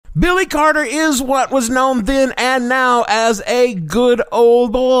Billy Carter is what was known then and now as a good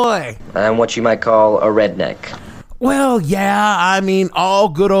old boy. I'm what you might call a redneck. Well, yeah, I mean, all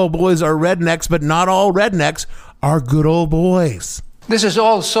good old boys are rednecks, but not all rednecks are good old boys. This is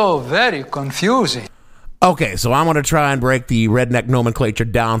also very confusing. Okay, so I'm going to try and break the redneck nomenclature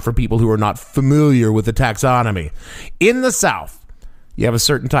down for people who are not familiar with the taxonomy. In the South, you have a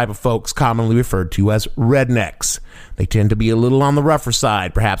certain type of folks commonly referred to as rednecks. They tend to be a little on the rougher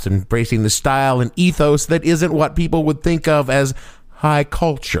side, perhaps embracing the style and ethos that isn't what people would think of as high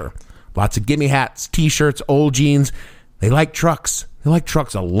culture. Lots of gimme hats, t-shirts, old jeans. They like trucks. They like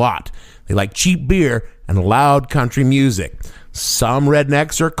trucks a lot. They like cheap beer and loud country music. Some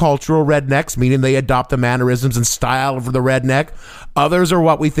rednecks are cultural rednecks, meaning they adopt the mannerisms and style of the redneck. Others are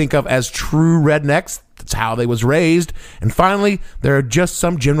what we think of as true rednecks. That's how they was raised. And finally, there are just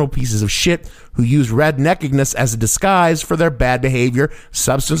some general pieces of shit who use redneckiness as a disguise for their bad behavior,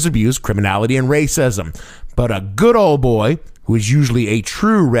 substance abuse, criminality, and racism. But a good old boy, who is usually a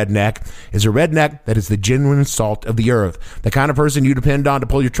true redneck, is a redneck that is the genuine salt of the earth. The kind of person you depend on to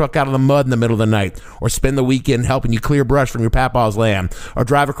pull your truck out of the mud in the middle of the night, or spend the weekend helping you clear brush from your papaw's land, or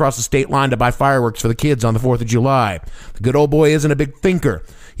drive across the state line to buy fireworks for the kids on the 4th of July. The good old boy isn't a big thinker.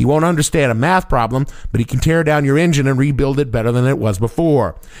 He won't understand a math problem, but he can tear down your engine and rebuild it better than it was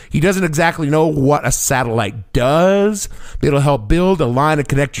before. He doesn't exactly know what a satellite does, but it'll help build a line to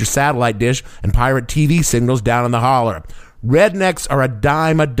connect your satellite dish and pirate TV signals down in the holler. Rednecks are a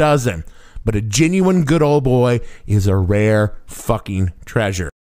dime a dozen, but a genuine good old boy is a rare fucking treasure.